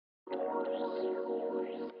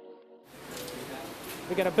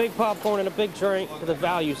We got a big popcorn and a big drink to the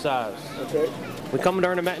value size. Okay. We come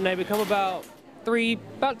during the matinee. We come about 2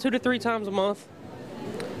 to 3 times a month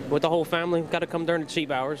with the whole family. Got to come during the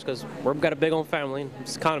cheap hours because we've got a big old family.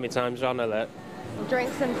 It's economy times, y'all know that.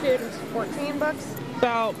 Drinks and food is 14 bucks.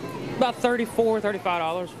 About $34,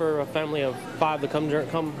 $35 for a family of 5 to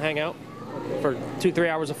come hang out for 2-3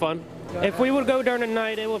 hours of fun. If we would go during the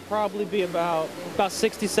night, it would probably be about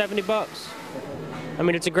 60, 70 bucks. I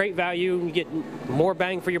mean, it's a great value. You get more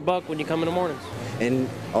bang for your buck when you come in the mornings. And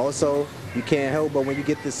also, you can't help but when you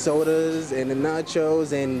get the sodas and the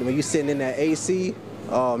nachos and when you're sitting in that AC,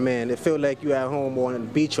 oh man, it feels like you're at home or on the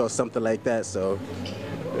beach or something like that. So,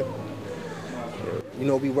 you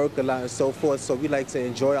know, we work a lot and so forth, so we like to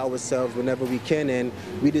enjoy ourselves whenever we can. And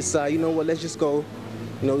we decide, you know what, let's just go,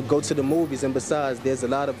 go to the movies. And besides, there's a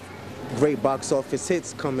lot of great box office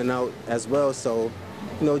hits coming out as well. So,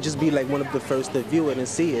 just be like one of the first to view it and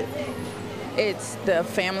see it. It's the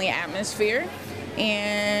family atmosphere,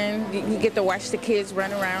 and you get to watch the kids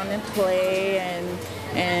run around and play, and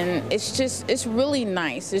it's really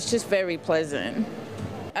nice. It's just very pleasant.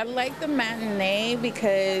 I like the matinee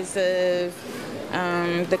because of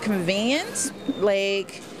the convenience.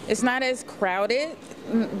 Like, it's not as crowded.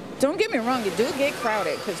 Don't get me wrong, you do get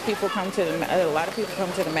crowded because a lot of people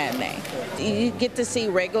come to the matinee. You get to see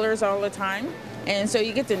regulars all the time, and so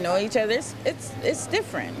you get to know each other. It's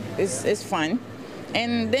different. It's fun.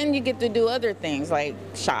 And then you get to do other things like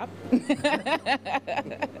shop.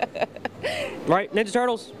 Right, Ninja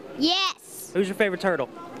Turtles? Yes. Who's your favorite turtle?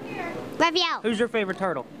 Raphael. Who's your favorite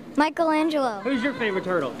turtle? Michelangelo. Who's your favorite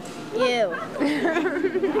turtle? You.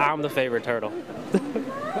 I'm the favorite turtle.